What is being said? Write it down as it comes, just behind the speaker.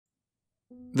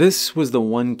This was the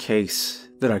one case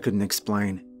that I couldn't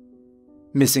explain.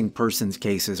 Missing persons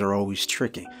cases are always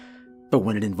tricky, but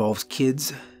when it involves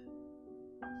kids,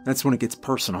 that's when it gets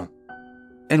personal.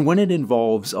 And when it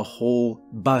involves a whole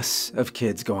bus of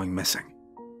kids going missing,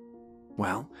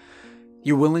 well,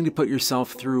 you're willing to put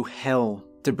yourself through hell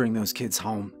to bring those kids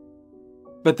home.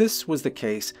 But this was the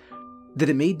case that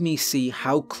it made me see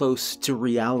how close to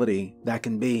reality that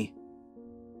can be.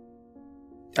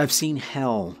 I've seen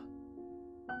hell,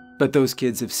 but those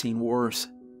kids have seen worse.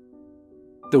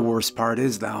 The worst part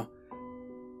is, though,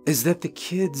 is that the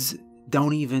kids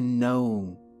don't even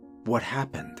know what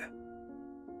happened.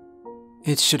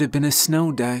 "It should have been a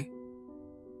snow day,"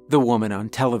 the woman on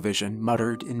television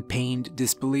muttered in pained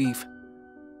disbelief.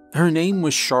 Her name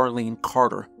was Charlene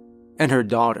Carter, and her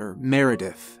daughter,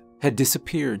 Meredith, had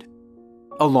disappeared,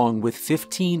 along with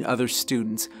 15 other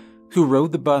students who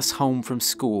rode the bus home from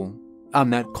school on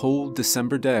that cold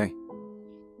December day.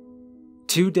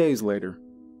 2 days later,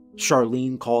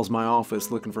 Charlene calls my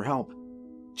office looking for help.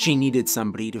 She needed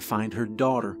somebody to find her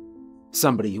daughter,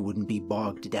 somebody who wouldn't be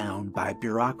bogged down by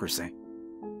bureaucracy.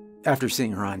 After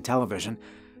seeing her on television,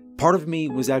 part of me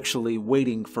was actually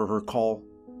waiting for her call.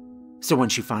 So when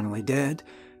she finally did,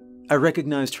 I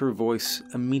recognized her voice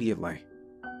immediately.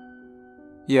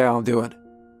 "Yeah, I'll do it,"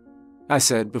 I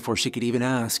said before she could even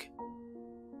ask.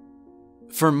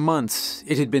 For months,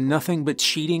 it had been nothing but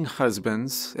cheating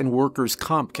husbands and workers'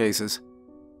 comp cases.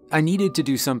 I needed to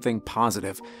do something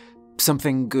positive,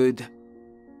 something good.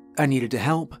 I needed to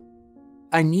help.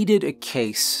 I needed a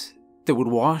case that would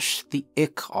wash the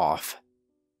ick off.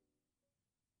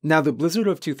 Now, the blizzard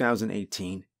of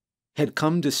 2018 had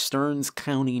come to Stearns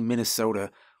County,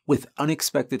 Minnesota with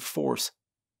unexpected force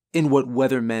in what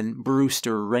weatherman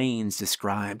Brewster Rains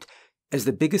described as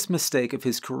the biggest mistake of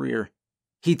his career.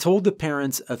 He told the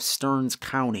parents of Stearns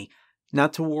County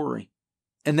not to worry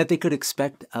and that they could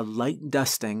expect a light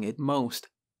dusting at most.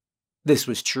 This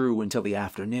was true until the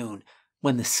afternoon,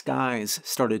 when the skies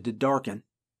started to darken.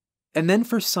 And then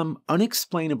for some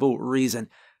unexplainable reason,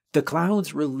 the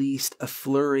clouds released a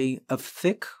flurry of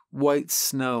thick white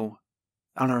snow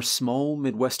on our small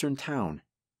Midwestern town.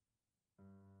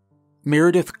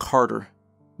 Meredith Carter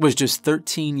was just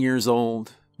 13 years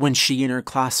old when she and her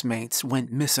classmates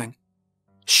went missing.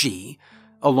 She,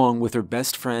 along with her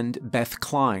best friend Beth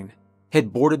Klein,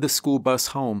 had boarded the school bus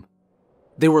home.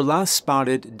 They were last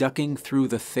spotted ducking through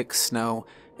the thick snow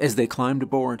as they climbed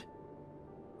aboard.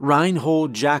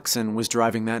 Reinhold Jackson was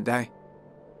driving that day.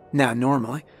 Now,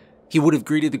 normally, he would have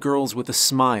greeted the girls with a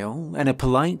smile and a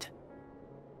polite,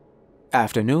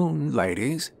 "Afternoon,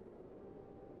 ladies."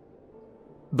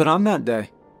 But on that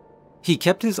day, he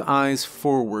kept his eyes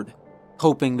forward,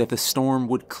 hoping that the storm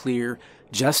would clear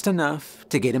just enough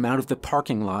to get him out of the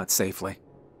parking lot safely.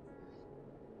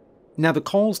 Now, the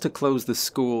calls to close the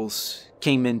schools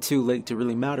came in too late to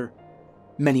really matter.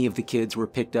 Many of the kids were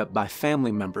picked up by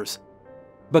family members.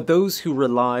 But those who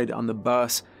relied on the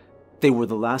bus, they were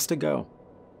the last to go.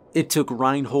 It took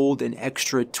Reinhold an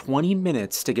extra 20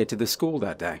 minutes to get to the school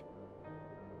that day.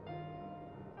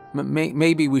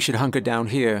 "Maybe we should hunker down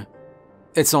here.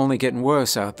 It's only getting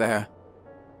worse out there,"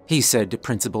 he said to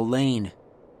Principal Lane.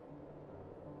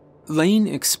 Lane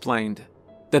explained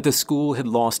that the school had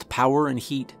lost power and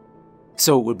heat,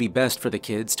 so it would be best for the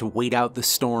kids to wait out the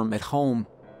storm at home.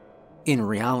 In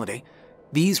reality,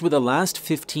 these were the last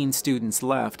 15 students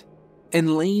left,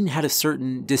 and Lane had a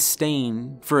certain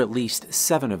disdain for at least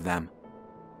 7 of them.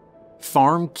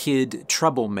 Farm kid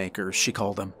troublemakers, she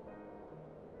called them.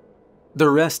 The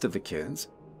rest of the kids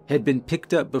had been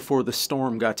picked up before the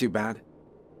storm got too bad,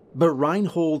 but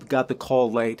Reinhold got the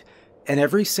call late, and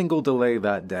every single delay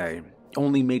that day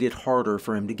only made it harder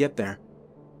for him to get there.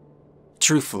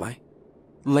 Truthfully,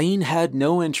 Lane had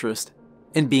no interest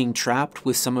in being trapped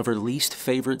with some of her least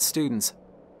favorite students.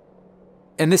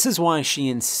 And this is why she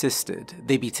insisted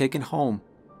they be taken home.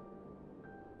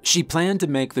 She planned to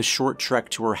make the short trek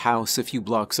to her house a few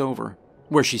blocks over,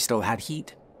 where she still had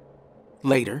heat.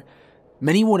 Later,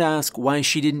 many would ask why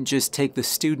she didn't just take the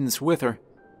students with her,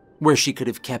 where she could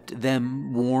have kept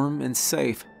them warm and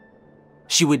safe.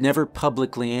 She would never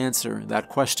publicly answer that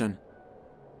question.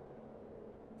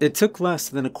 It took less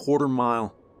than a quarter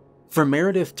mile for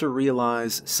Meredith to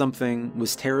realize something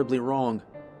was terribly wrong.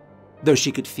 Though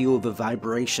she could feel the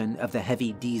vibration of the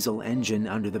heavy diesel engine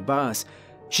under the bus,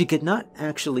 she could not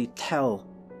actually tell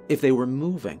if they were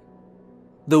moving.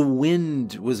 The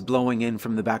wind was blowing in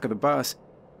from the back of the bus.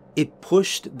 It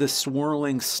pushed the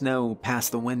swirling snow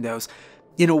past the windows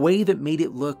in a way that made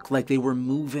it look like they were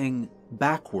moving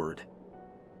backward.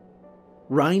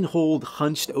 Reinhold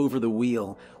hunched over the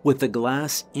wheel with the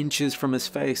glass inches from his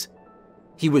face.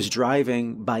 He was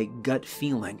driving by gut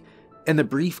feeling and the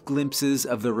brief glimpses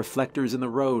of the reflectors in the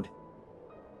road.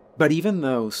 But even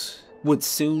those would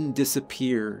soon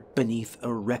disappear beneath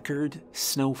a record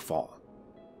snowfall.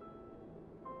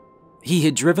 He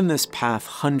had driven this path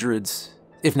hundreds,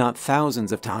 if not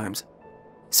thousands of times,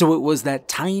 so it was that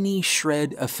tiny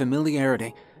shred of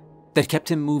familiarity that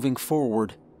kept him moving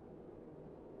forward.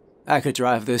 "I could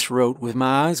drive this road with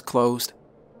my eyes closed,"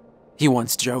 he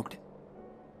once joked.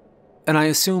 And I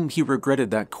assume he regretted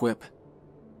that quip.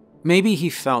 Maybe he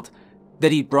felt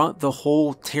that he'd brought the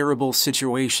whole terrible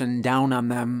situation down on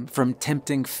them from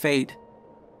tempting fate.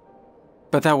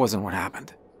 But that wasn't what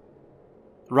happened.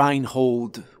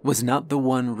 Reinhold was not the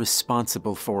one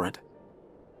responsible for it.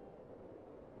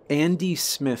 Andy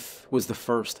Smith was the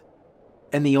first,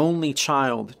 and the only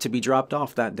child to be dropped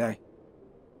off that day.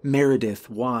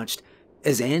 Meredith watched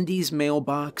as Andy's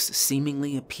mailbox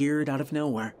seemingly appeared out of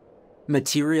nowhere,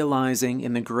 materializing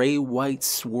in the gray-white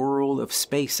swirl of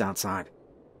space outside.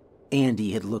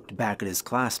 Andy had looked back at his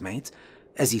classmates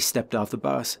as he stepped off the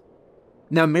bus.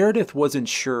 Now, Meredith wasn't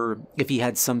sure if he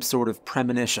had some sort of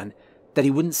premonition that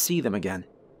he wouldn't see them again.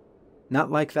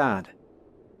 Not like that.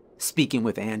 Speaking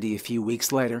with Andy a few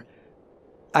weeks later,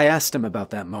 I asked him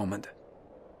about that moment,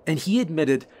 and he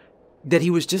admitted that he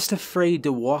was just afraid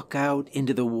to walk out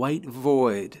into the white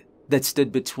void that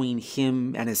stood between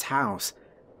him and his house.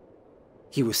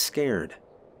 He was scared.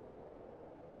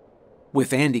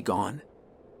 With Andy gone,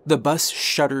 the bus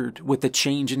shuddered with the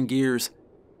change in gears,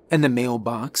 and the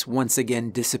mailbox once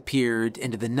again disappeared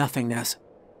into the nothingness.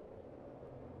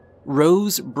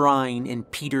 Rose Brine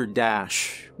and Peter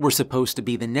Dash were supposed to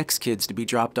be the next kids to be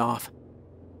dropped off,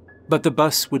 but the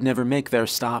bus would never make their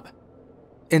stop.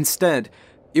 Instead,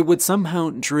 it would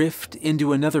somehow drift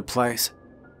into another place,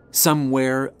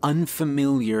 somewhere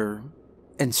unfamiliar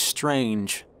and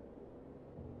strange.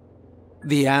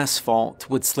 The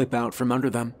asphalt would slip out from under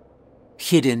them,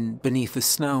 hidden beneath the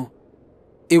snow.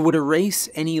 It would erase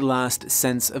any last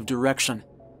sense of direction.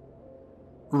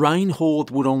 Reinhold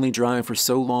would only drive for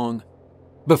so long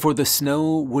before the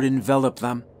snow would envelop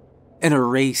them and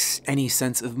erase any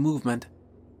sense of movement.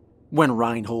 When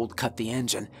Reinhold cut the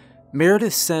engine,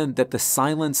 Meredith said that the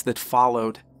silence that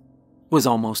followed was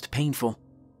almost painful.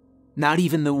 Not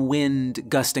even the wind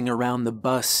gusting around the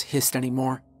bus hissed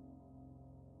anymore.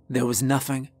 There was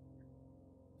nothing.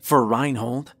 For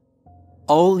Reinhold,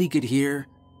 all he could hear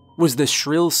was the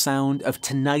shrill sound of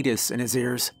tinnitus in his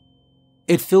ears.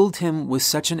 It filled him with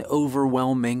such an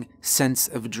overwhelming sense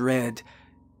of dread,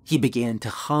 he began to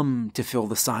hum to fill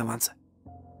the silence.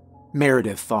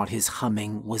 Meredith thought his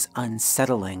humming was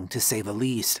unsettling, to say the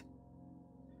least.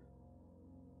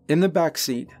 In the back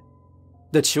seat,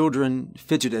 the children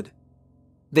fidgeted.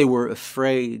 They were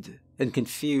afraid and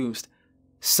confused,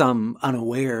 some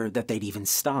unaware that they'd even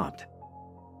stopped.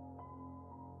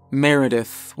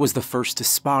 Meredith was the first to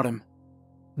spot him.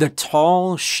 The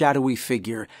tall, shadowy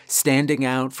figure standing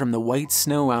out from the white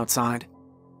snow outside.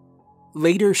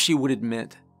 Later, she would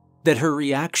admit that her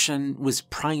reaction was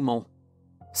primal,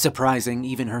 surprising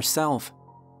even herself.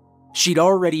 She'd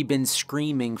already been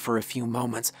screaming for a few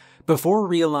moments before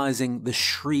realizing the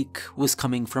shriek was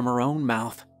coming from her own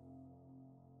mouth.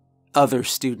 Other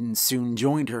students soon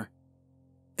joined her,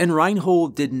 and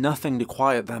Reinhold did nothing to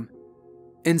quiet them.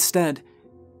 Instead,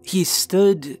 he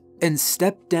stood and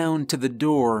stepped down to the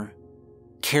door,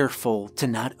 careful to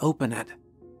not open it.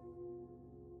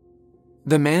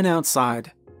 The man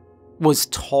outside was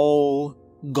tall,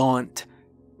 gaunt,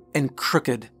 and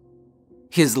crooked.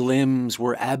 His limbs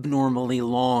were abnormally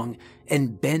long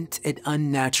and bent at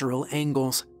unnatural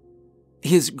angles.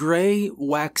 His gray,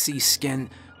 waxy skin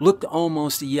looked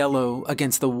almost yellow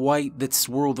against the white that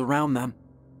swirled around them.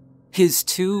 His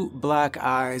two black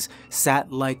eyes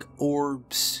sat like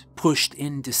orbs pushed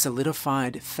into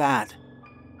solidified fat.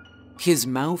 His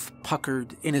mouth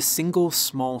puckered in a single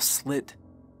small slit,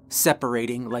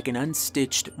 separating like an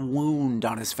unstitched wound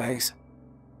on his face.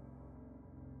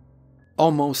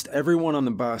 Almost everyone on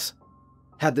the bus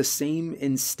had the same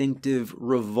instinctive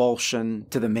revulsion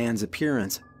to the man's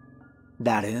appearance.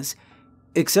 That is,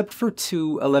 except for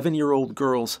two 11-year-old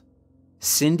girls,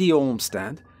 Cindy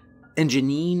Olmsted and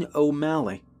Jeanine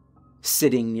O'Malley,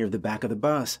 sitting near the back of the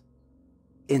bus.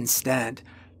 Instead,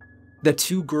 the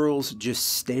two girls just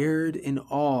stared in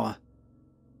awe.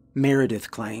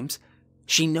 Meredith claims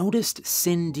she noticed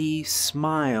Cindy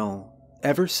smile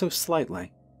ever so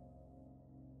slightly.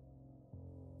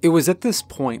 It was at this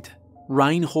point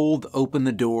Reinhold opened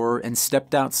the door and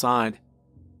stepped outside.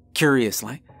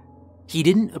 Curiously, he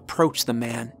didn't approach the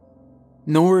man,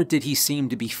 nor did he seem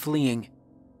to be fleeing.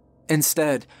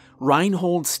 Instead,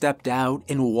 Reinhold stepped out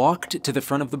and walked to the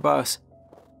front of the bus.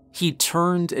 He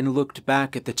turned and looked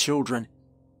back at the children,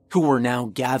 who were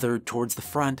now gathered towards the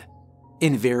front,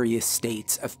 in various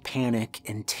states of panic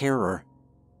and terror.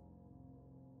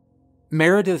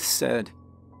 Meredith said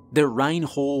that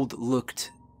Reinhold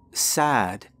looked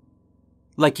sad,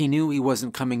 like he knew he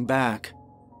wasn't coming back.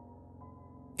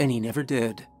 And he never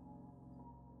did.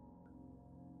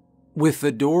 With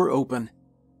the door open,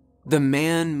 the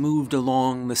man moved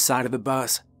along the side of the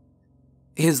bus.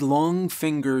 His long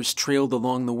fingers trailed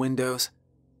along the windows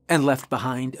and left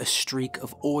behind a streak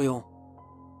of oil.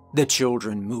 The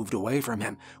children moved away from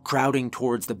him, crowding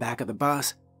towards the back of the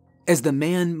bus, as the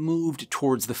man moved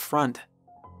towards the front.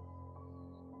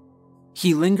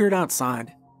 He lingered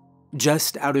outside,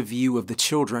 just out of view of the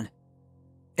children,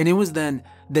 and it was then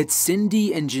that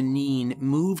Cindy and Jeanine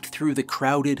moved through the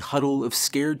crowded huddle of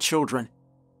scared children.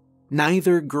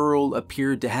 Neither girl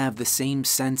appeared to have the same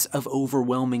sense of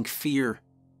overwhelming fear.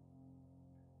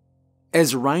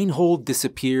 As Reinhold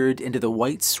disappeared into the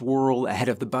white swirl ahead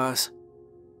of the bus,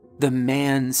 the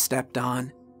man stepped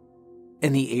on,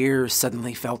 and the air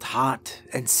suddenly felt hot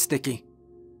and sticky.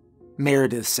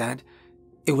 Meredith said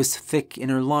it was thick in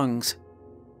her lungs.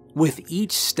 With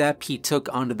each step he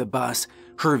took onto the bus,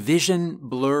 her vision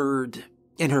blurred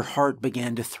and her heart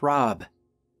began to throb.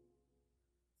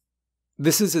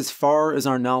 This is as far as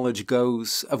our knowledge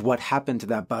goes of what happened to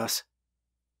that bus.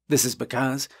 This is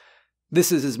because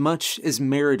this is as much as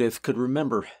Meredith could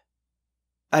remember.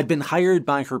 I'd been hired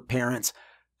by her parents,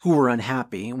 who were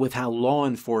unhappy with how law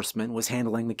enforcement was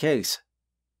handling the case.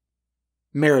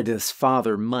 Meredith's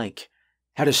father, Mike,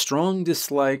 had a strong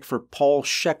dislike for Paul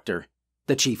Schechter,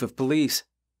 the chief of police.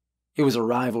 It was a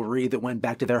rivalry that went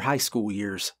back to their high school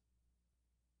years.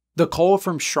 The call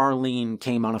from Charlene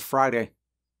came on a Friday.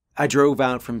 I drove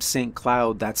out from St.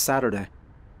 Cloud that Saturday.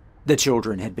 The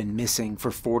children had been missing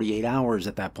for 48 hours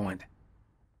at that point.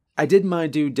 I did my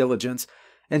due diligence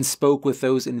and spoke with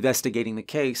those investigating the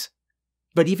case,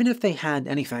 but even if they had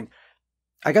anything,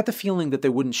 I got the feeling that they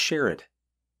wouldn't share it.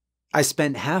 I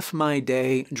spent half my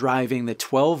day driving the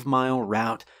 12-mile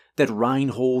route that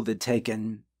Reinhold had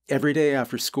taken every day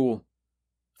after school.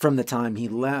 From the time he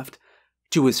left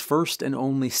to his first and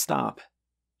only stop,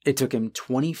 it took him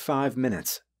 25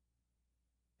 minutes.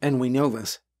 And we know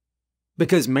this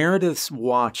because Meredith's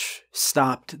watch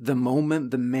stopped the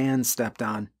moment the man stepped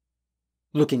on.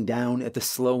 Looking down at the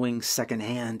slowing second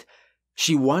hand,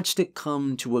 she watched it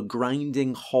come to a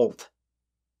grinding halt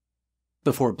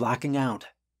before blacking out.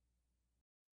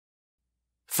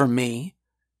 For me,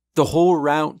 the whole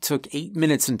route took 8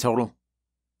 minutes in total.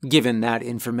 Given that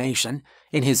information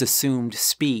and his assumed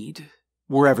speed,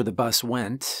 wherever the bus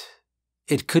went,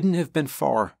 it couldn't have been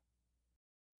far.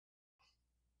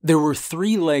 There were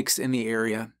 3 lakes in the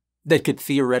area that could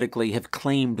theoretically have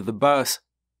claimed the bus,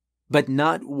 but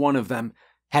not one of them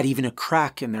had even a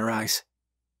crack in their ice.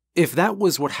 If that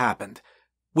was what happened,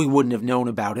 we wouldn't have known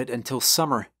about it until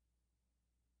summer.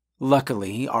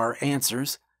 Luckily, our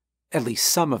answers, at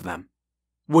least some of them,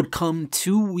 would come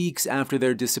 2 weeks after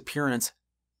their disappearance.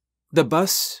 The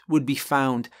bus would be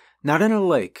found not in a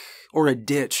lake or a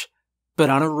ditch, but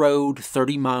on a road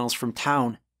 30 miles from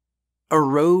town. A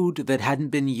road that hadn't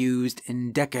been used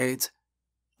in decades,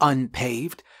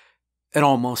 unpaved, and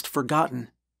almost forgotten.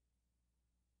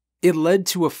 It led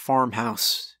to a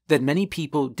farmhouse that many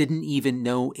people didn't even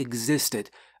know existed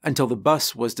until the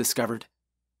bus was discovered.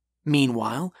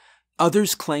 Meanwhile,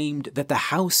 others claimed that the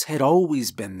house had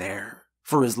always been there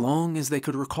for as long as they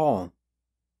could recall.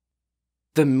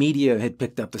 The media had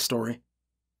picked up the story,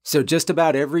 so just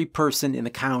about every person in the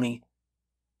county,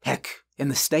 heck, in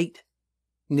the state,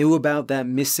 knew about that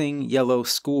missing yellow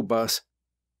school bus.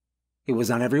 It was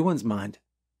on everyone's mind.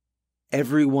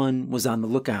 Everyone was on the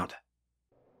lookout.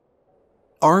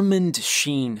 Armand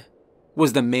Sheen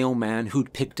was the mailman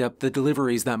who'd picked up the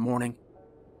deliveries that morning.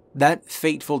 That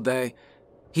fateful day,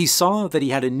 he saw that he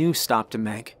had a new stop to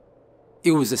make.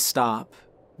 It was a stop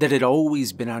that had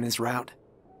always been on his route.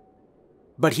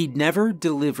 But he'd never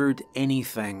delivered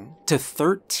anything to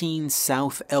 13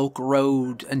 South Elk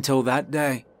Road until that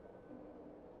day.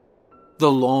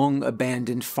 The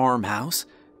long-abandoned farmhouse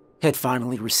had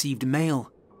finally received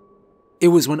mail. It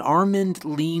was when Armand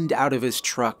leaned out of his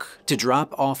truck to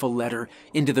drop off a letter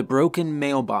into the broken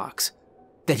mailbox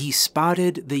that he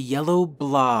spotted the yellow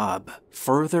blob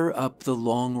further up the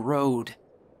long road.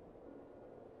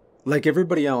 Like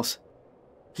everybody else,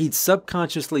 he'd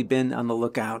subconsciously been on the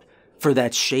lookout for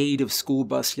that shade of school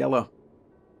bus yellow.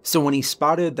 So when he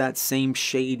spotted that same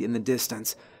shade in the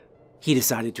distance, he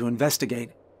decided to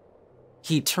investigate.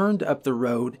 He turned up the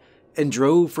road and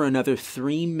drove for another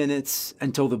 3 minutes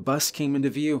until the bus came into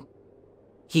view.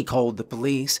 He called the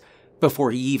police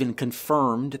before he even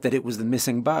confirmed that it was the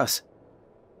missing bus.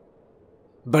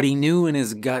 But he knew in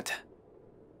his gut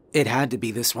it had to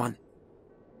be this one.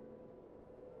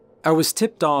 I was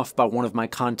tipped off by one of my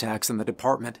contacts in the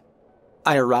department.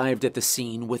 I arrived at the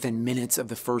scene within minutes of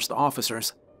the first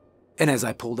officers, and as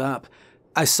I pulled up,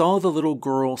 I saw the little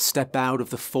girl step out of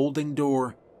the folding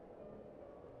door.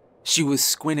 She was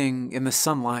squinting in the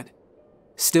sunlight,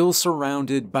 still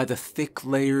surrounded by the thick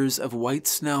layers of white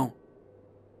snow.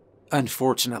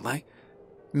 Unfortunately,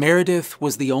 Meredith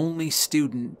was the only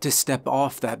student to step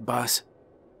off that bus.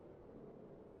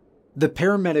 The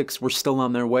paramedics were still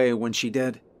on their way when she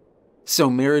did, so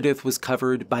Meredith was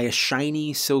covered by a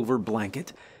shiny silver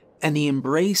blanket and the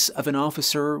embrace of an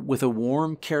officer with a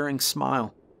warm, caring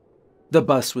smile. The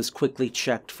bus was quickly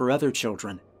checked for other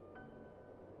children.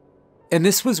 And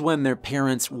this was when their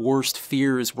parents' worst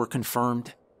fears were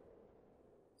confirmed.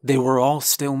 They were all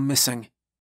still missing.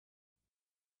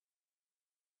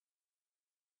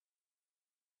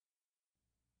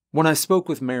 When I spoke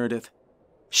with Meredith,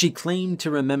 she claimed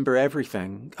to remember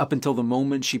everything up until the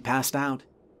moment she passed out.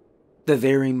 The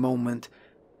very moment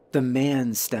the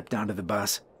man stepped out of the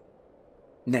bus.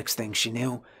 Next thing she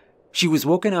knew, she was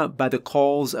woken up by the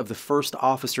calls of the first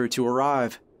officer to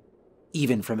arrive.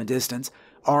 Even from a distance,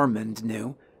 Armand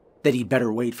knew that he'd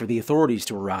better wait for the authorities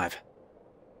to arrive.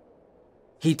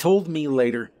 He told me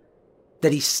later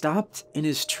that he stopped in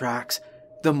his tracks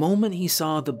the moment he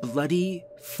saw the bloody,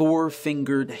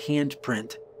 four-fingered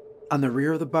handprint on the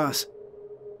rear of the bus.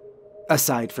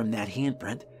 Aside from that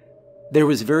handprint, there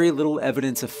was very little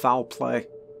evidence of foul play.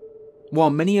 While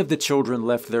many of the children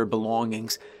left their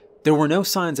belongings, there were no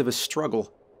signs of a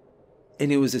struggle,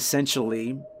 and it was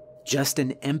essentially just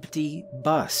an empty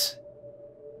bus.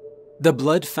 The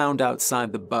blood found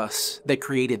outside the bus that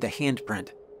created the handprint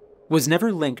was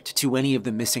never linked to any of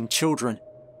the missing children,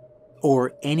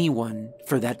 or anyone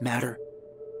for that matter.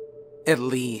 At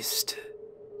least,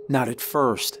 not at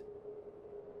first.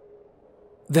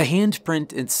 The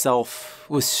handprint itself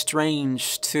was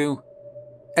strange, too.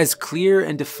 As clear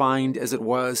and defined as it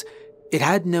was, it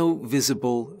had no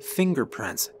visible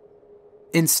fingerprints.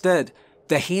 Instead,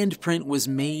 the handprint was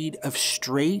made of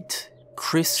straight,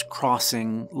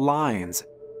 crisscrossing lines.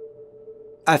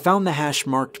 I found the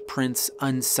hash-marked prints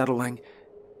unsettling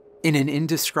in an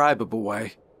indescribable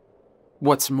way.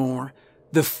 What's more,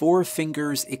 the four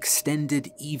fingers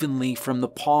extended evenly from the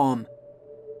palm.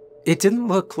 It didn't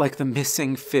look like the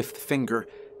missing fifth finger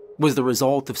was the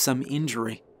result of some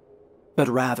injury, but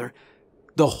rather,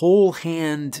 the whole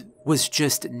hand was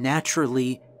just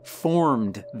naturally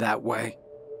formed that way.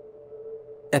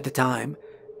 At the time,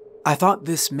 I thought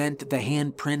this meant the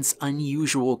handprint's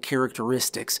unusual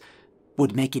characteristics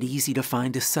would make it easy to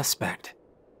find a suspect.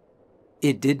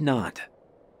 It did not.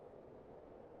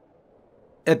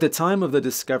 At the time of the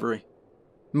discovery,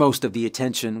 most of the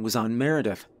attention was on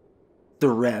Meredith. The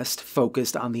rest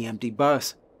focused on the empty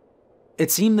bus.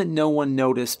 It seemed that no one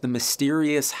noticed the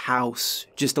mysterious house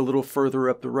just a little further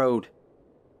up the road.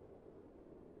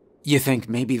 You think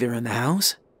maybe they're in the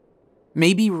house?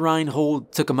 Maybe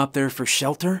Reinhold took them up there for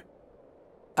shelter?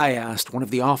 I asked one of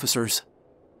the officers.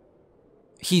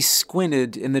 He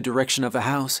squinted in the direction of the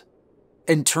house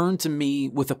and turned to me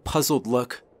with a puzzled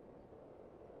look.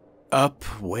 Up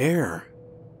where?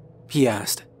 He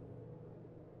asked.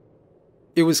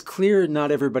 It was clear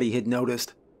not everybody had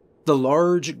noticed the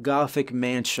large Gothic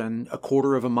mansion a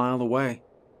quarter of a mile away,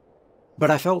 but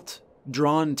I felt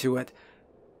drawn to it.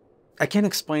 I can't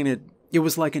explain it. It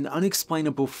was like an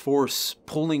unexplainable force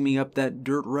pulling me up that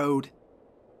dirt road,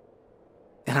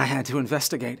 and I had to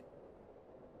investigate.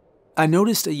 I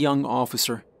noticed a young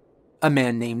officer, a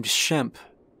man named Shemp,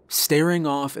 staring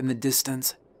off in the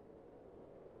distance,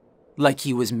 like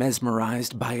he was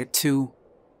mesmerized by it too.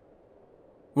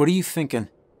 What are you thinking?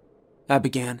 I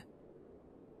began.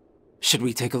 Should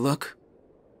we take a look?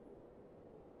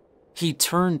 He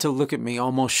turned to look at me,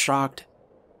 almost shocked.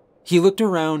 He looked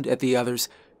around at the others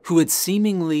who had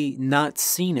seemingly not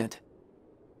seen it.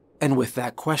 And with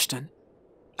that question,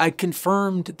 I'd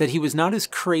confirmed that he was not as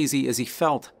crazy as he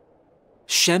felt.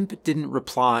 Shemp didn't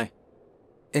reply.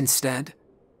 Instead,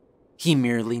 he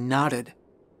merely nodded.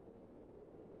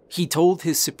 He told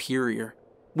his superior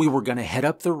we were going to head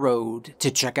up the road to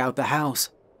check out the house,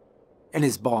 and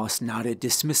his boss nodded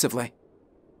dismissively.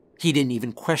 He didn't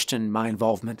even question my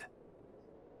involvement.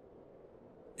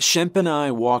 Shemp and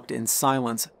I walked in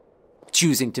silence,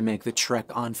 choosing to make the trek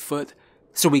on foot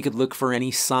so we could look for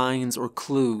any signs or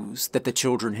clues that the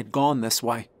children had gone this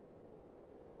way.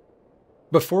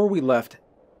 Before we left,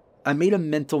 I made a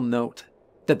mental note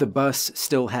that the bus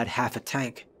still had half a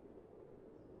tank.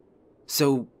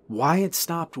 So why it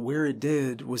stopped where it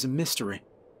did was a mystery.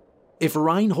 If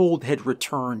Reinhold had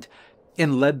returned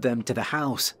and led them to the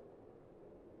house,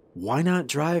 why not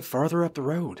drive farther up the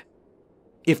road?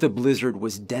 If the blizzard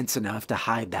was dense enough to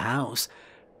hide the house,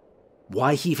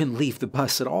 why even leave the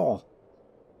bus at all?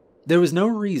 There was no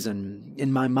reason,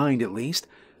 in my mind at least,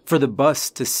 for the bus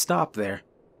to stop there.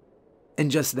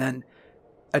 And just then,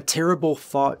 a terrible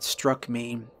thought struck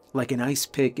me like an ice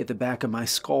pick at the back of my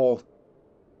skull.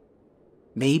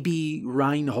 Maybe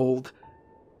Reinhold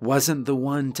wasn't the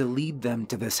one to lead them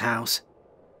to this house,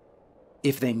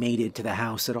 if they made it to the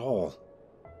house at all.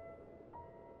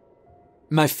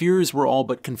 My fears were all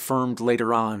but confirmed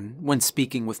later on when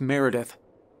speaking with Meredith,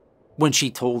 when she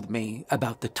told me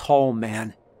about the tall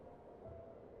man.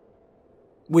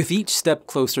 With each step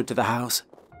closer to the house,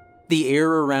 the air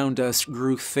around us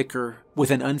grew thicker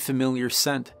with an unfamiliar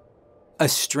scent, a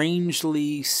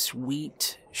strangely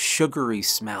sweet, sugary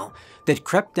smell that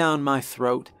crept down my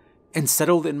throat and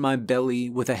settled in my belly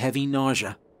with a heavy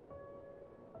nausea.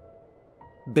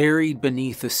 Buried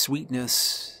beneath the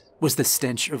sweetness was the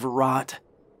stench of rot,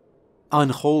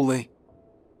 unholy,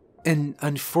 and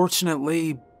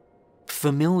unfortunately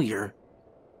familiar.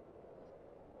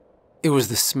 It was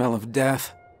the smell of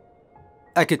death.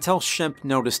 I could tell Shemp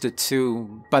noticed it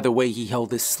too by the way he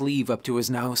held his sleeve up to his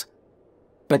nose,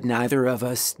 but neither of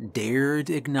us dared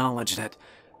acknowledge it,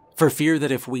 for fear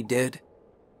that if we did,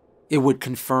 it would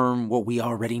confirm what we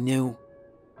already knew.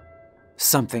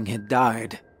 Something had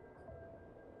died.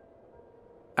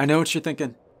 I know what you're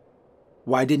thinking.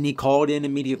 Why didn't he call it in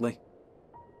immediately?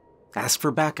 Ask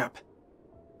for backup.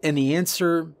 And the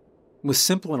answer was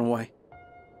simple in a way.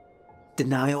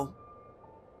 Denial.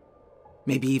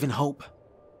 Maybe even hope.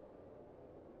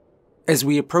 As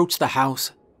we approached the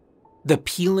house, the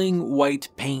peeling white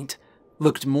paint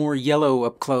looked more yellow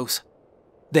up close.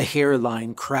 The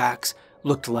hairline cracks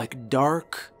looked like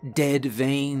dark, dead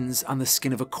veins on the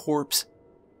skin of a corpse.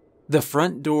 The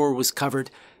front door was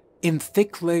covered in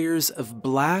thick layers of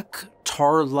black,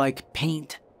 tar-like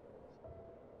paint,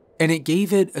 and it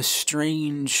gave it a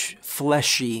strange,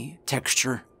 fleshy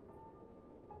texture.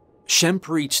 Shemp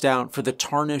reached out for the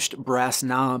tarnished brass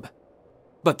knob,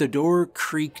 but the door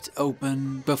creaked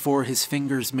open before his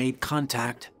fingers made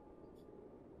contact.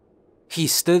 He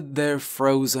stood there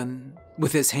frozen,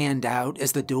 with his hand out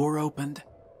as the door opened,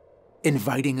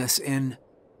 inviting us in.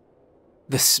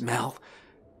 The smell,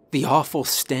 the awful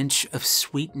stench of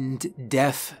sweetened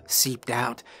death seeped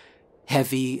out,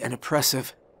 heavy and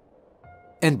oppressive,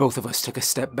 and both of us took a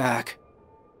step back.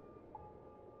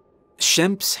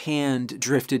 Shemp's hand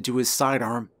drifted to his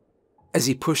sidearm as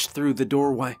he pushed through the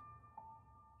doorway.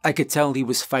 I could tell he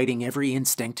was fighting every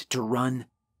instinct to run.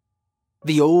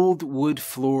 The old wood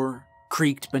floor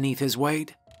creaked beneath his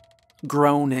weight,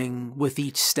 groaning with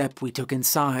each step we took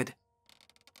inside.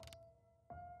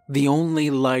 The only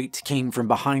light came from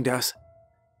behind us.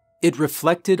 It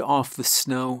reflected off the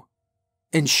snow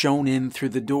and shone in through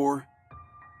the door.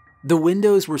 The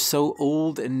windows were so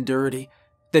old and dirty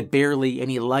that barely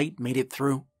any light made it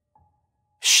through.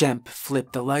 Shemp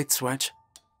flipped the light switch,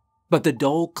 but the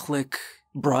dull click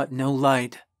brought no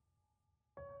light.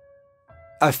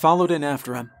 I followed in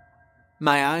after him,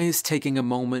 my eyes taking a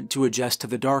moment to adjust to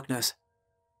the darkness.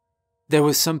 There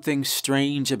was something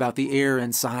strange about the air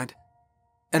inside,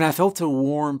 and I felt a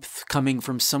warmth coming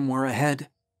from somewhere ahead.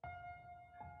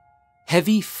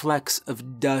 Heavy flecks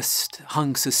of dust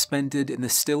hung suspended in the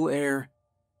still air.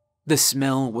 The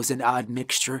smell was an odd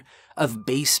mixture of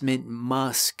basement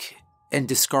musk and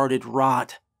discarded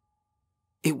rot.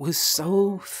 It was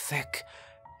so thick,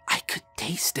 I could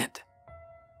taste it.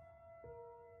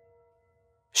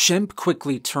 Shemp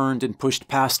quickly turned and pushed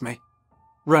past me,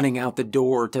 running out the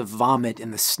door to vomit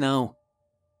in the snow.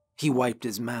 He wiped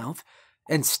his mouth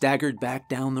and staggered back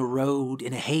down the road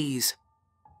in a haze.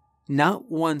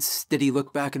 Not once did he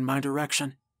look back in my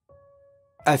direction.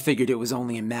 I figured it was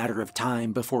only a matter of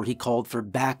time before he called for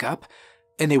backup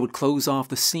and they would close off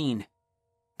the scene,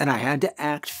 and I had to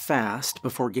act fast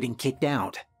before getting kicked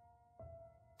out.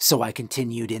 So I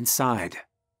continued inside.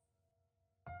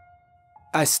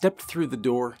 I stepped through the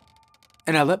door,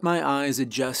 and I let my eyes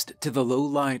adjust to the low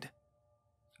light.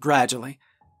 Gradually,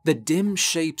 the dim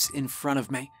shapes in front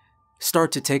of me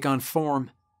start to take on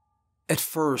form. At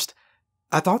first,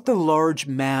 I thought the large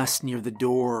mass near the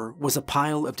door was a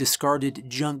pile of discarded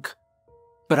junk,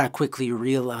 but I quickly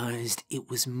realized it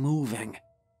was moving.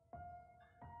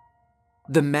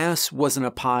 The mass wasn't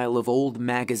a pile of old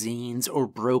magazines or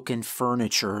broken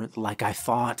furniture like I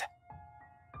thought.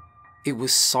 It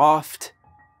was soft,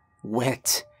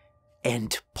 wet,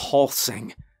 and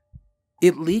pulsing.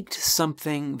 It leaked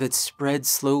something that spread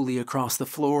slowly across the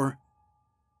floor.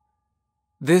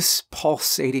 This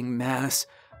pulsating mass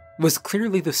was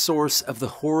clearly the source of the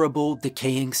horrible,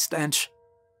 decaying stench.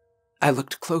 I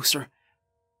looked closer,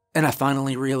 and I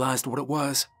finally realized what it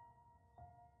was.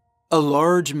 A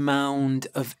large mound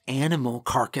of animal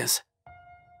carcass,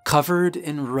 covered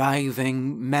in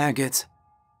writhing maggots,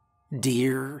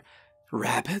 deer,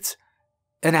 rabbits,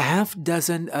 and a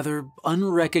half-dozen other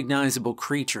unrecognizable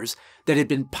creatures that had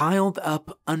been piled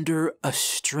up under a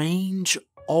strange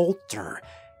altar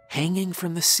hanging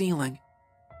from the ceiling.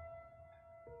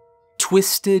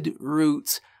 Twisted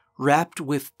roots wrapped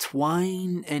with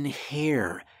twine and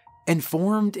hair and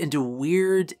formed into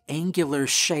weird angular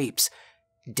shapes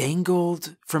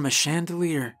dangled from a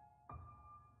chandelier.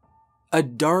 A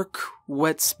dark,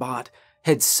 wet spot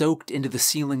had soaked into the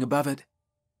ceiling above it.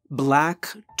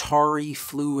 Black, tarry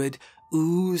fluid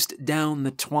oozed down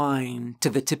the twine to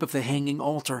the tip of the hanging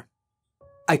altar.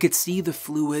 I could see the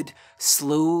fluid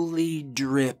slowly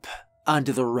drip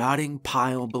onto the rotting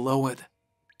pile below it.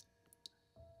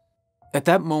 At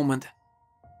that moment,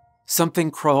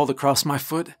 something crawled across my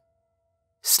foot.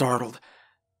 Startled,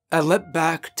 I leapt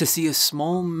back to see a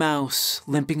small mouse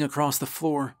limping across the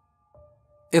floor.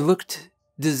 It looked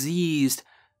diseased,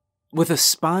 with a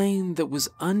spine that was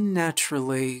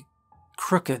unnaturally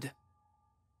crooked.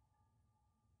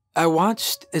 I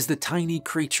watched as the tiny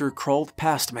creature crawled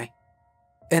past me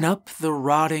and up the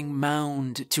rotting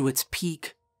mound to its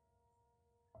peak.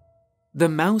 The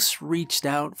mouse reached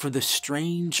out for the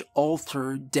strange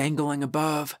altar dangling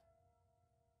above.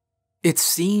 It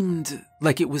seemed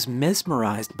like it was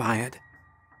mesmerized by it,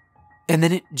 and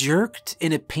then it jerked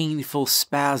in a painful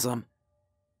spasm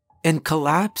and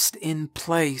collapsed in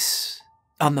place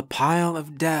on the pile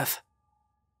of death.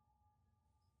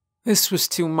 This was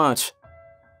too much,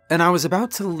 and I was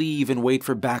about to leave and wait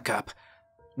for backup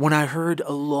when I heard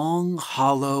a long,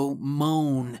 hollow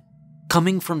moan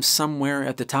coming from somewhere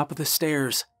at the top of the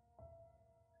stairs.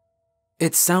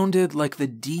 It sounded like the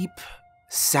deep,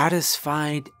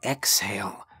 satisfied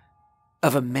exhale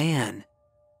of a man,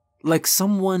 like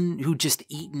someone who'd just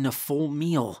eaten a full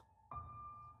meal.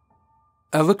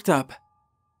 I looked up,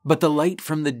 but the light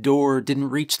from the door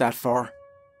didn't reach that far.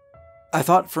 I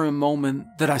thought for a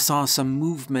moment that I saw some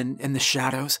movement in the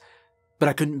shadows, but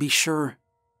I couldn't be sure.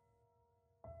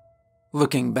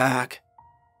 Looking back,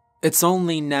 it's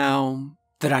only now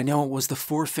that I know it was the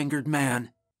four-fingered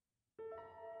man.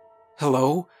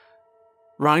 "Hello?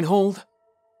 Reinhold?"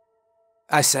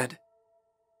 I said.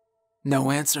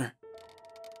 No answer.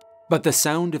 But the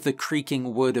sound of the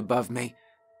creaking wood above me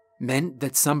meant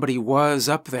that somebody was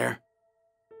up there.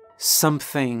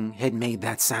 Something had made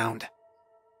that sound.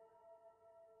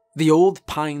 The old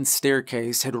pine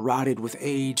staircase had rotted with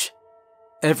age.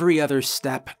 Every other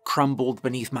step crumbled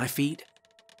beneath my feet.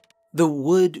 The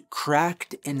wood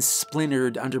cracked and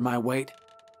splintered under my weight.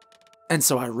 And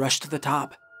so I rushed to the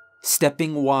top,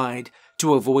 stepping wide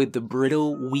to avoid the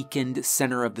brittle, weakened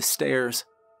center of the stairs.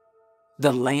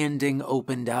 The landing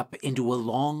opened up into a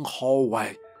long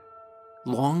hallway,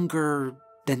 longer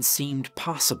than seemed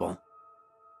possible.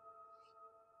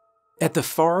 At the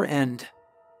far end,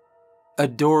 a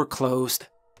door closed.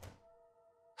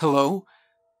 "Hello?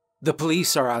 The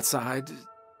police are outside.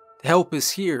 Help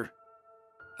is here,"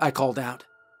 I called out.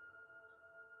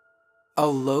 A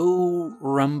low,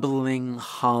 rumbling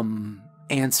hum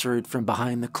answered from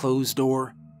behind the closed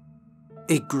door.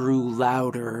 It grew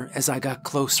louder as I got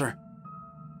closer.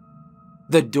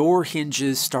 The door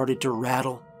hinges started to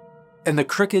rattle, and the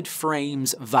crooked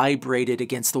frames vibrated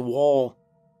against the wall.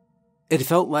 It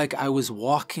felt like I was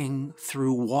walking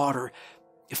through water,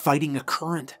 fighting a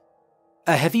current.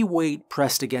 A heavy weight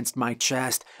pressed against my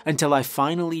chest until I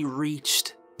finally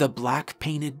reached the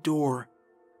black-painted door.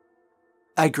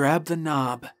 I grabbed the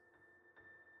knob,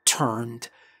 turned,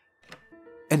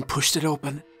 and pushed it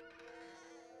open.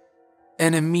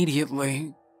 And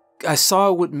immediately, I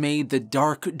saw what made the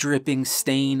dark dripping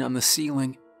stain on the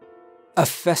ceiling. A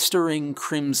festering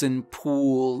crimson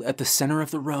pool at the center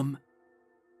of the room.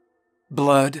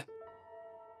 Blood.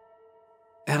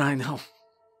 And I know,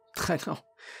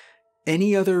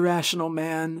 any other rational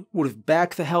man would have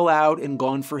backed the hell out and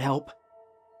gone for help.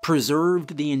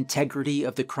 Preserved the integrity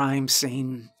of the crime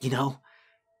scene, you know.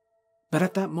 But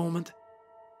at that moment,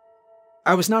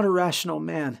 I was not a rational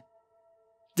man.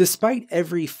 Despite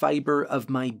every fiber of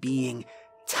my being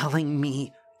telling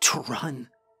me to run,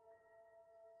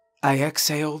 I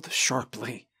exhaled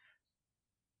sharply,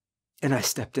 and I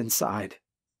stepped inside.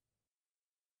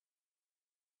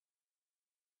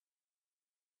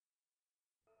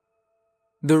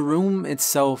 The room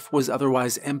itself was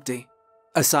otherwise empty,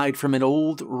 aside from an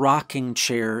old rocking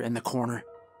chair in the corner.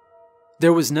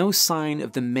 There was no sign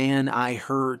of the man I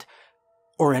heard,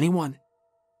 or anyone.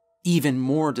 Even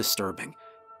more disturbing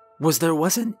was there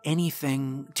wasn't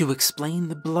anything to explain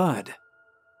the blood.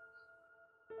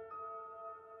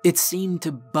 It seemed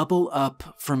to bubble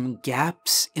up from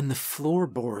gaps in the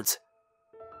floorboards.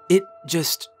 It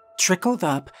just trickled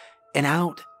up and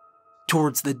out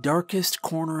towards the darkest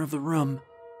corner of the room.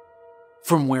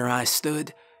 From where I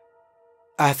stood,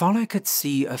 I thought I could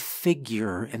see a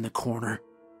figure in the corner.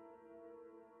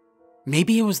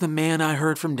 Maybe it was the man I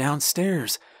heard from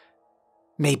downstairs.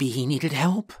 Maybe he needed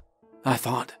help, I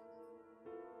thought.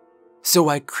 So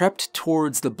I crept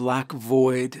towards the black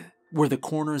void where the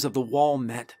corners of the wall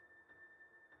met.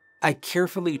 I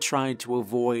carefully tried to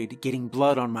avoid getting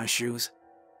blood on my shoes,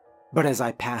 but as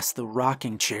I passed the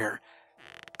rocking chair,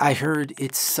 I heard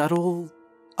its subtle,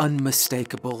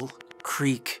 unmistakable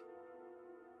creak.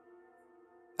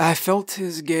 I felt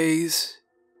his gaze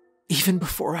even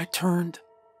before I turned,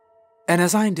 and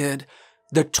as I did,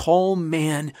 the tall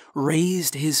man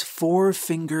raised his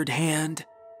four-fingered hand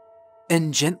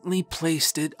and gently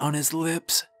placed it on his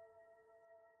lips.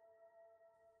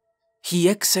 He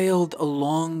exhaled a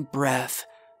long breath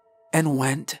and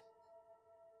went,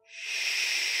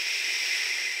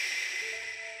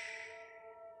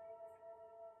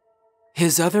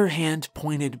 his other hand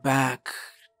pointed back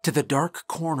to the dark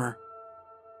corner.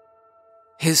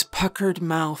 His puckered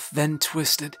mouth then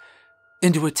twisted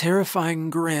into a terrifying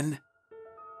grin,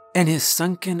 and his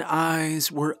sunken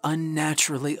eyes were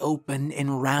unnaturally open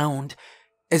and round,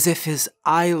 as if his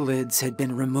eyelids had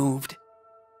been removed.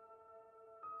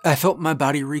 I felt my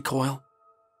body recoil.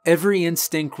 Every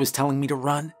instinct was telling me to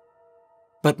run,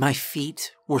 but my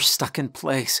feet were stuck in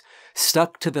place,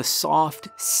 stuck to the soft,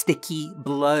 sticky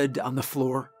blood on the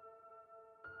floor.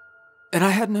 And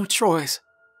I had no choice.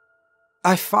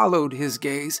 I followed his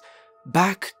gaze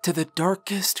back to the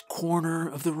darkest corner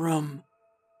of the room.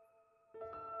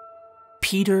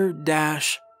 Peter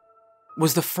Dash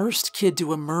was the first kid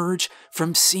to emerge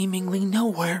from seemingly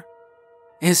nowhere.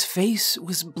 His face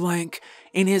was blank,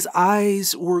 and his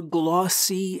eyes were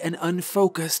glossy and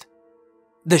unfocused.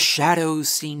 The shadows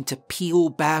seemed to peel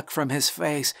back from his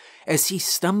face as he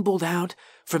stumbled out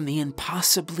from the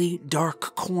impossibly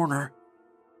dark corner.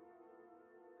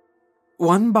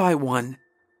 One by one,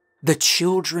 the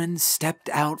children stepped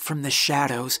out from the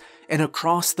shadows and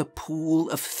across the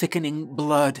pool of thickening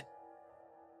blood.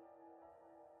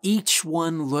 Each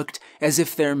one looked as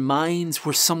if their minds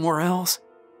were somewhere else,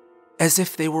 as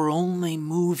if they were only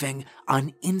moving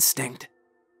on instinct.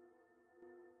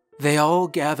 They all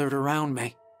gathered around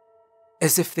me,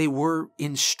 as if they were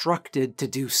instructed to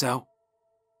do so.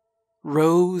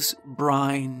 Rose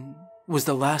Brine was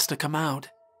the last to come out.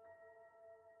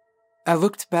 I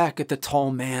looked back at the tall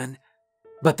man,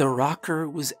 but the rocker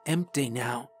was empty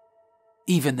now,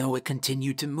 even though it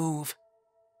continued to move.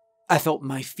 I felt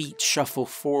my feet shuffle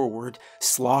forward,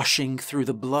 sloshing through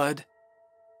the blood.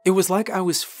 It was like I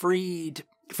was freed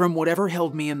from whatever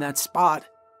held me in that spot.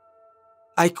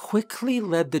 I quickly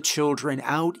led the children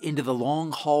out into the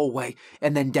long hallway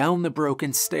and then down the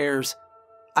broken stairs.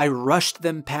 I rushed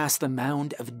them past the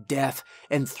mound of death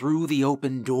and through the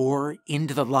open door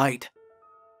into the light.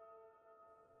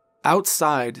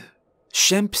 Outside,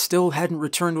 Shemp still hadn't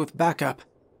returned with backup.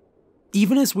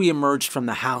 Even as we emerged from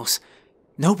the house,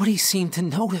 nobody seemed to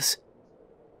notice.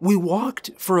 We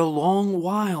walked for a long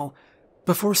while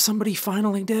before somebody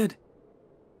finally did.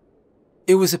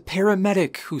 It was a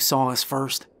paramedic who saw us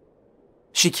first.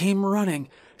 She came running,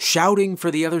 shouting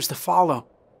for the others to follow,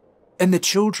 and the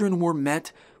children were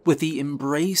met with the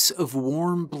embrace of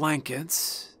warm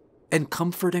blankets and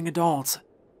comforting adults.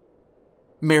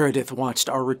 Meredith watched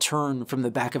our return from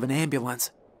the back of an ambulance.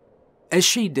 As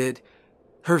she did,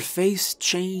 her face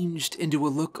changed into a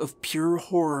look of pure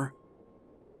horror.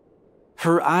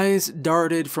 Her eyes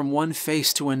darted from one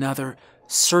face to another,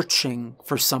 searching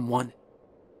for someone.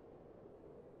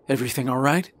 "Everything all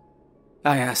right?"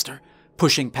 I asked her,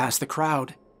 pushing past the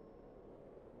crowd.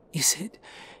 Is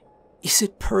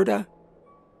it Perda?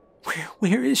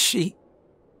 Where is she?"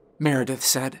 Meredith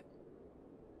said.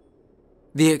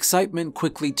 The excitement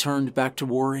quickly turned back to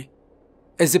worry,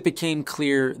 as it became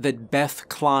clear that Beth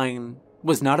Klein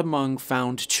was not among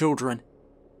found children.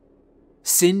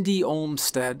 Cindy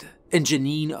Olmsted and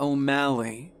Jeanine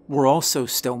O'Malley were also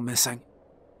still missing.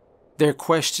 Their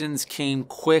questions came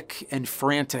quick and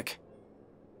frantic.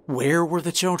 Where were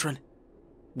the children?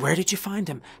 Where did you find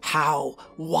them? How?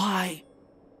 Why?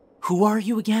 Who are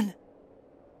you again?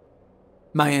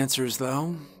 My answers,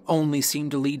 though, only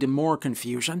seemed to lead to more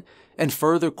confusion and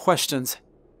further questions.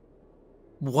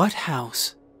 "What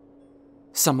house?"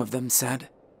 some of them said.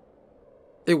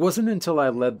 It wasn't until I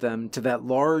led them to that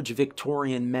large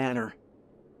Victorian manor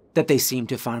that they seemed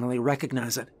to finally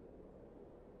recognize it.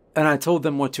 And I told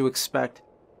them what to expect.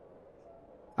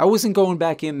 I wasn't going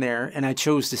back in there, and I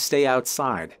chose to stay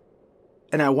outside.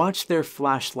 And I watched their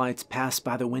flashlights pass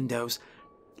by the windows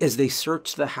as they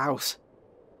searched the house.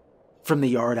 From the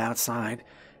yard outside,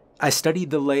 I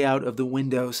studied the layout of the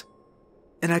windows,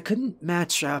 and I couldn't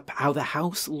match up how the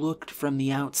house looked from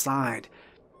the outside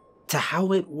to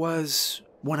how it was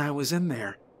when I was in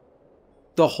there.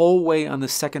 The hallway on the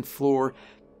second floor,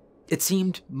 it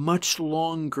seemed much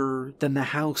longer than the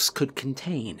house could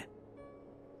contain.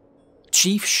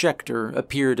 Chief Schechter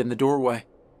appeared in the doorway,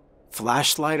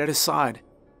 flashlight at his side.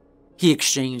 He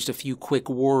exchanged a few quick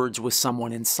words with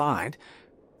someone inside,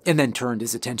 and then turned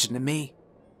his attention to me.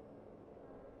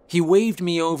 He waved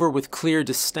me over with clear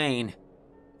disdain,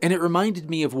 and it reminded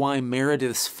me of why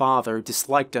Meredith's father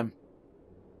disliked him.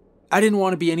 I didn't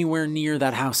want to be anywhere near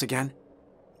that house again,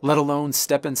 let alone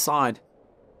step inside.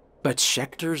 But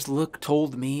Schechter's look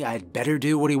told me I'd better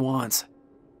do what he wants.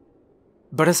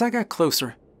 But as I got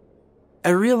closer, I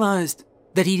realized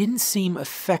that he didn't seem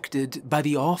affected by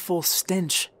the awful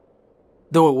stench.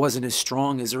 Though it wasn't as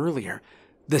strong as earlier,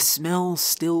 the smell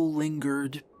still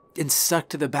lingered and stuck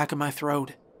to the back of my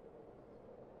throat.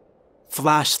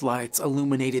 Flashlights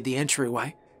illuminated the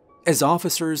entryway as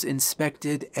officers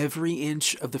inspected every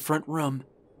inch of the front room.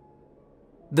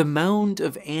 The mound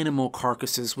of animal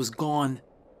carcasses was gone.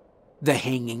 The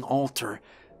hanging altar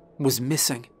was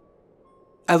missing.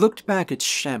 I looked back at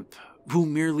Shemp, who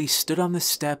merely stood on the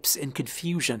steps in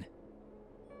confusion.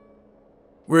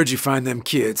 "Where'd you find them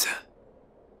kids?"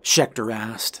 Schechter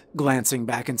asked, glancing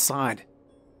back inside.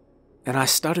 And I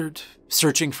stuttered,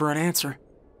 searching for an answer.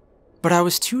 But I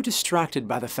was too distracted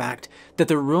by the fact that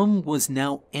the room was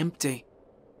now empty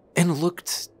and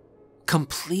looked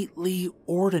completely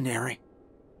ordinary.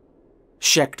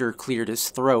 Schechter cleared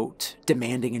his throat,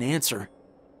 demanding an answer.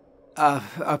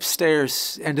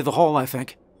 Upstairs, end of the hall, I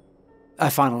think,"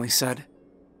 I finally said.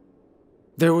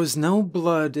 There was no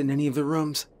blood in any of the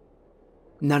rooms.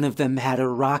 None of them had a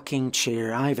rocking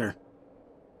chair either.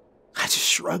 I just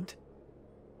shrugged.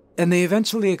 And they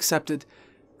eventually accepted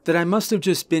that I must have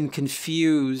just been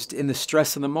confused in the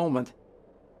stress of the moment.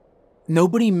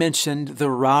 Nobody mentioned the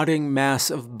rotting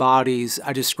mass of bodies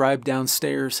I described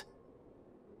downstairs,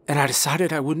 and I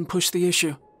decided I wouldn't push the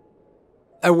issue.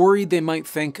 I worried they might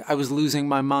think I was losing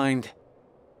my mind.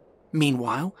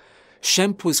 Meanwhile,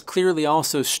 Shemp was clearly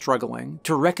also struggling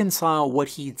to reconcile what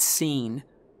he'd seen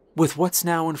with what's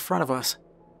now in front of us.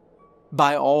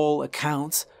 By all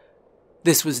accounts,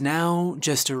 this was now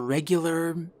just a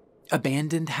regular,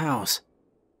 abandoned house.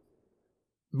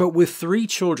 But with 3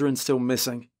 children still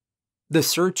missing, the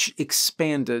search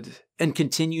expanded and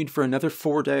continued for another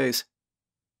 4 days.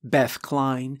 Beth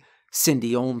Klein,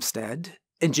 Cindy Olmsted,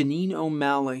 and Jeanine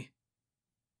O'Malley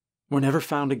were never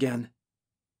found again.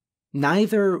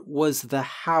 Neither was the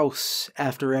house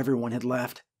after everyone had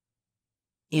left.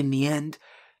 In the end,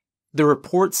 the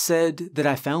report said that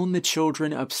I found the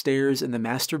children upstairs in the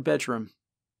master bedroom.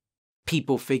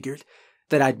 People figured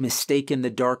that I'd mistaken the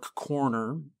dark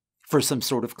corner for some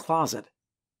sort of closet.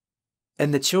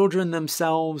 And the children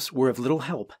themselves were of little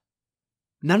help.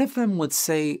 None of them would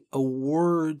say a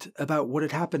word about what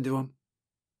had happened to them.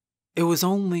 It was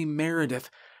only Meredith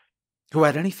who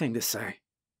had anything to say.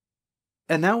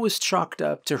 And that was chalked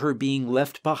up to her being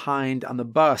left behind on the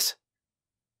bus.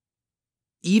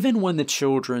 Even when the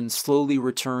children slowly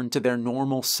returned to their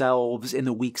normal selves in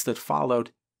the weeks that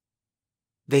followed,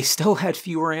 they still had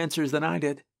fewer answers than I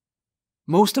did.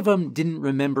 Most of them didn't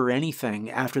remember anything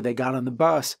after they got on the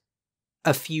bus.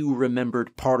 A few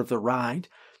remembered part of the ride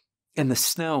and the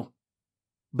snow,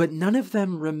 but none of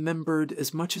them remembered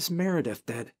as much as Meredith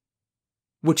did,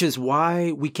 which is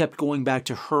why we kept going back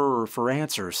to her for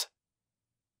answers.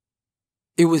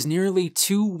 It was nearly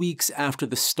 2 weeks after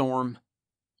the storm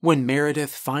when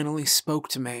Meredith finally spoke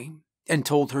to me and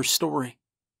told her story.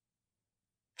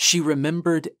 She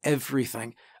remembered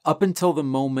everything up until the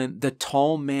moment the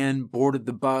tall man boarded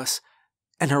the bus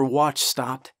and her watch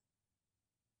stopped.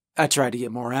 I tried to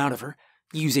get more out of her,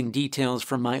 using details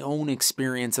from my own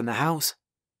experience in the house,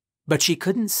 but she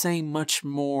couldn't say much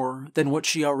more than what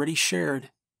she already shared.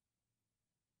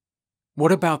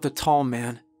 "What about the tall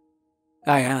man?"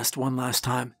 I asked one last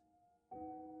time.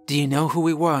 "Do you know who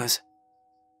he was?"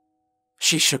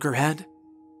 She shook her head,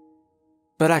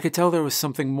 but I could tell there was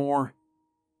something more.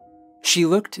 She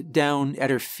looked down at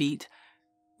her feet,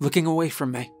 looking away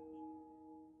from me.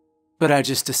 But I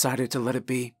just decided to let it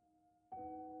be.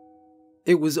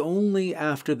 It was only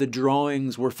after the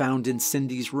drawings were found in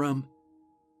Cindy's room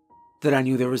that I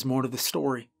knew there was more to the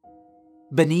story.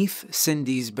 Beneath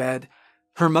Cindy's bed,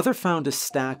 her mother found a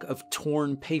stack of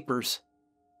torn papers,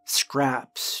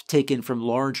 scraps taken from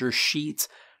larger sheets,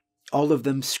 all of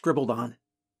them scribbled on,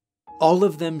 all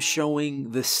of them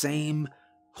showing the same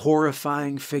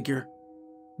horrifying figure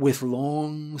with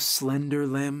long, slender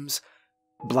limbs,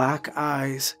 black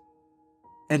eyes,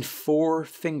 and 4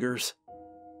 fingers.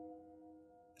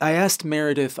 I asked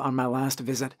Meredith on my last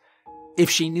visit if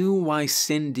she knew why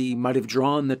Cindy might have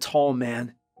drawn the tall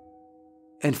man,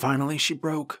 and finally she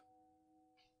broke.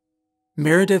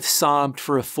 Meredith sobbed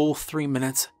for a full 3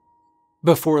 minutes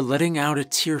before letting out a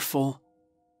tearful,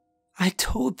 "I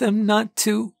told them not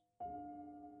to."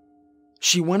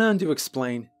 She went on to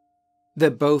explain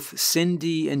that both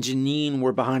Cindy and Jeanine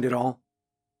were behind it all.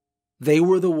 They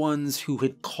were the ones who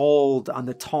had called on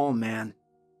the tall man.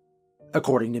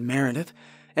 According to Meredith,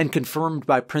 and confirmed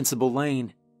by Principal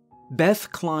Lane,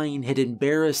 Beth Klein had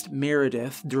embarrassed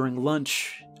Meredith during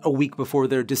lunch a week before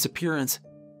their disappearance.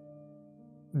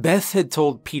 Beth had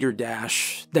told Peter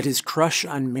Dash that his crush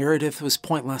on Meredith was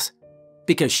pointless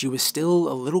because she was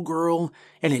still a little girl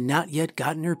and had not yet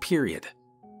gotten her period.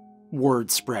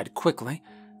 Word spread quickly,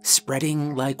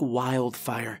 spreading like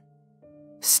wildfire.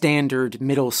 Standard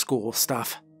middle school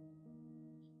stuff.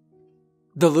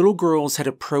 The little girls had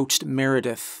approached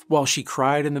Meredith while she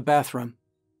cried in the bathroom,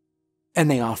 and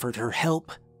they offered her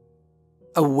help.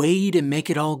 A way to make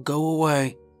it all go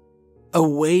away. A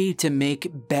way to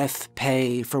make Beth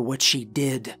pay for what she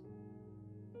did.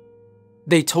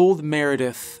 They told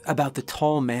Meredith about the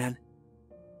tall man.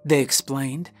 They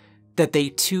explained that they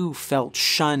too felt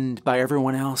shunned by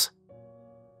everyone else.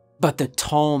 But the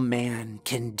tall man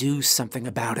can do something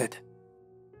about it.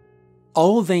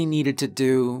 All they needed to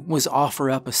do was offer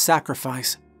up a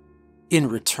sacrifice. In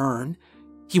return,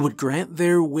 he would grant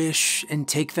their wish and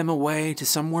take them away to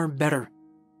somewhere better,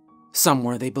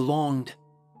 somewhere they belonged.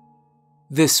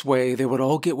 This way, they would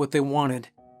all get what they wanted.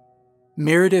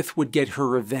 Meredith would get her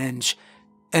revenge,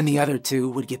 and the other two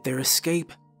would get their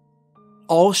escape.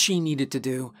 All she needed to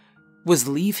do was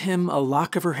leave him a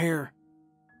lock of her hair.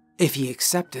 If he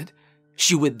accepted,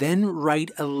 she would then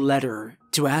write a letter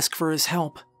to ask for his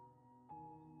help.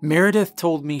 Meredith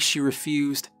told me she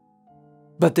refused,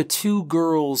 but the 2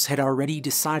 girls had already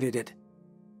decided it.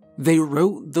 They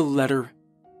wrote the letter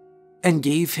and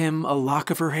gave him a lock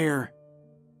of her hair.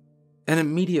 And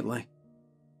immediately,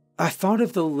 I thought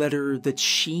of the letter that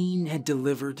Schon had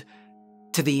delivered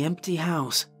to the empty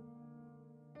house,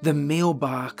 the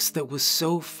mailbox that was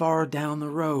so far down the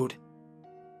road.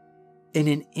 And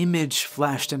an image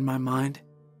flashed in my mind.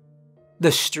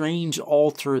 The strange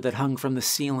altar that hung from the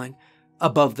ceiling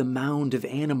above the mound of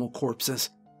animal corpses.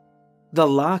 The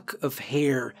lock of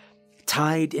hair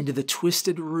tied into the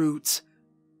twisted roots,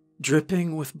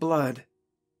 dripping with blood.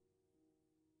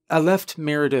 I left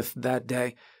Meredith that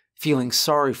day feeling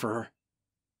sorry for her.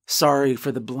 Sorry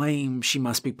for the blame she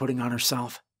must be putting on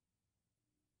herself.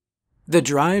 The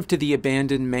drive to the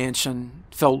abandoned mansion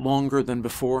felt longer than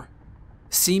before.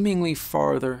 Seemingly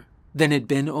farther than had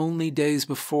been only days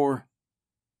before.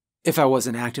 If I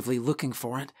wasn't actively looking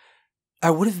for it, I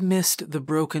would have missed the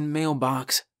broken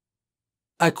mailbox.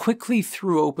 I quickly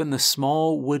threw open the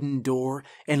small wooden door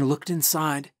and looked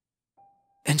inside.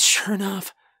 And sure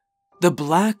enough, the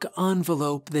black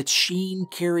envelope that Schon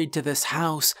carried to this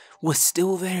house was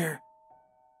still there.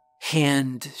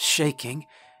 Hand shaking,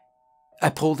 I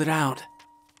pulled it out.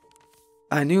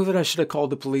 I knew that I should have called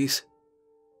the police,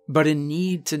 but in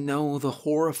need to know the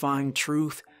horrifying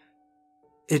truth,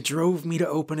 it drove me to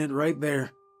open it right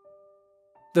there.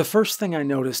 The first thing I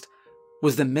noticed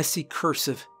was the messy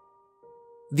cursive.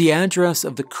 The address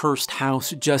of the cursed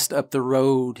house just up the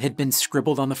road had been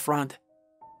scribbled on the front,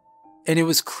 and it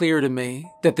was clear to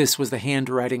me that this was the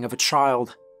handwriting of a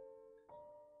child.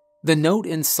 The note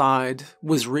inside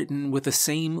was written with the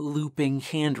same looping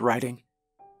handwriting.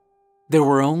 There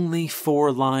were only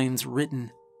 4 lines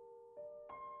written.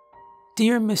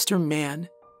 "Dear Mr. Mann,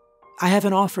 I have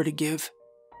an offer to give.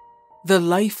 The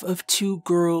life of 2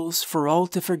 girls for all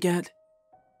to forget.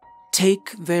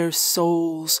 Take their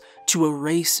souls to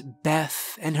erase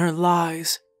Beth and her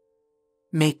lies.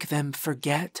 Make them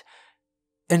forget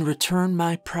and return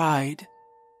my pride."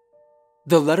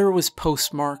 The letter was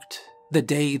postmarked the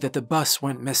day that the bus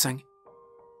went missing.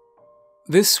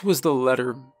 This was the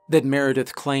letter that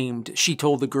Meredith claimed she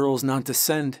told the girls not to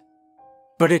send,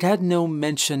 but it had no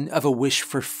mention of a wish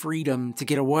for freedom to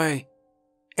get away,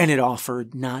 and it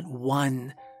offered not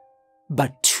 1,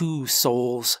 but 2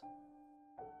 souls.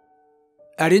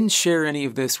 I didn't share any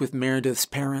of this with Meredith's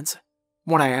parents.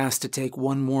 when I asked to take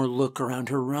one more look around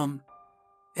her room.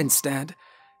 Instead,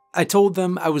 I told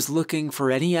them I was looking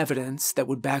for any evidence that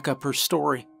would back up her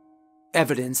story,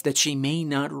 evidence that she may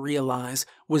not realize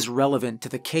was relevant to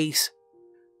the case,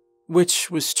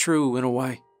 which was true in a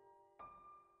way.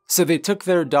 So they took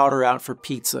their daughter out for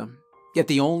pizza at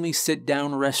the only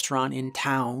sit-down restaurant in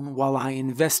town while I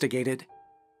investigated.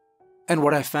 And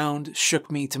what I found shook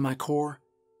me to my core.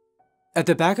 At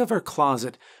the back of her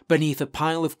closet, beneath a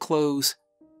pile of clothes,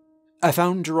 I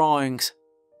found drawings.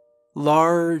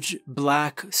 Large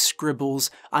black scribbles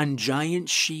on giant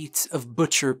sheets of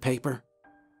butcher paper.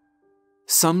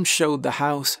 Some showed the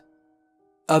house.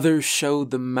 Others showed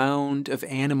the mound of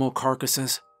animal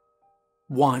carcasses.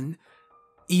 One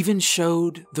even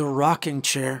showed the rocking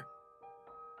chair.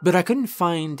 But I couldn't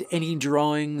find any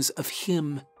drawings of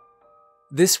him.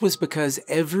 This was because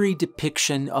every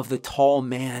depiction of the tall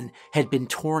man had been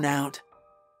torn out.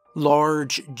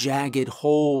 Large, jagged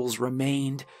holes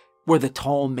remained where the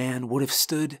tall man would have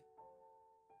stood.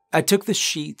 I took the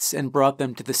sheets and brought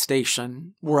them to the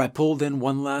station, where I pulled in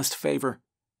one last favor.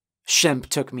 Shemp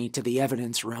took me to the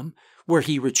evidence room, where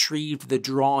he retrieved the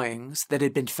drawings that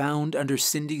had been found under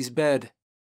Cindy's bed.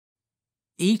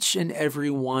 Each and every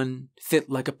one fit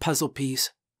like a puzzle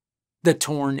piece. The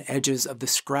torn edges of the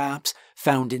scraps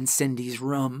found in Cindy's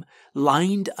room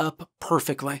lined up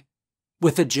perfectly,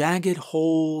 with the jagged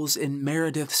holes in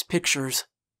Meredith's pictures.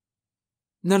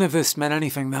 None of this meant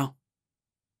anything, though.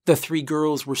 The 3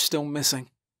 girls were still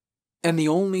missing, and the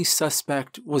only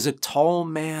suspect was a tall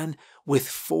man with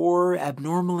 4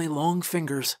 abnormally long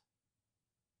fingers.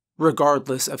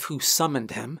 Regardless of who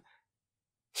summoned him,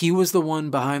 he was the one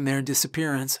behind their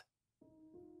disappearance.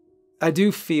 I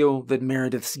do feel that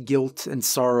Meredith's guilt and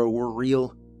sorrow were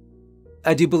real.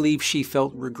 I do believe she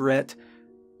felt regret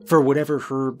for whatever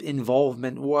her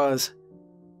involvement was.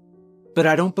 But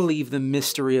I don't believe the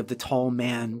mystery of the tall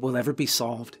man will ever be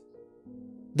solved.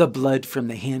 The blood from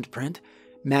the handprint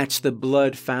matched the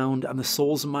blood found on the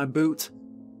soles of my boots.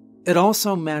 It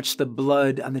also matched the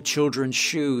blood on the children's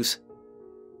shoes.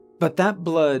 But that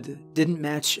blood didn't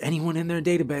match anyone in their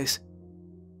database.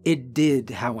 It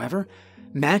did, however,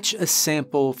 match a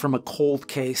sample from a cold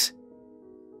case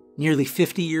nearly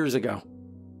 50 years ago.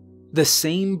 The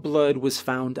same blood was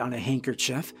found on a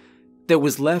handkerchief that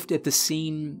was left at the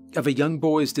scene of a young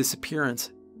boy's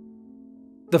disappearance.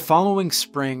 The following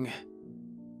spring,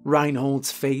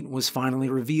 Reinhold's fate was finally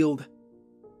revealed.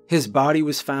 His body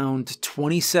was found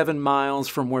 27 miles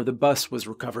from where the bus was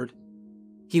recovered.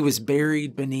 He was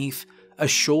buried beneath a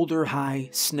shoulder-high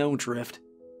snowdrift.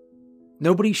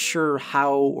 Nobody's sure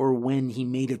how or when he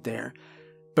made it there,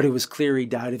 but it was clear he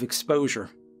died of exposure.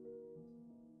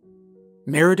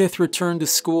 Meredith returned to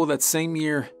school that same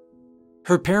year.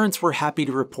 Her parents were happy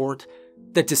to report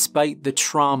that despite the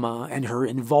trauma and her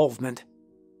involvement,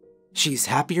 she's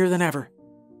happier than ever.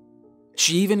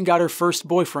 She even got her first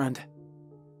boyfriend,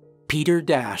 Peter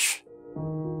Dash.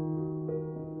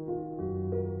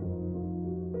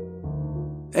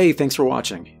 Hey, thanks for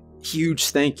watching. Huge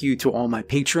thank you to all my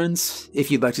patrons. If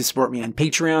you'd like to support me on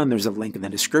Patreon, there's a link in the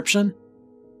description.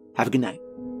 Have a good night.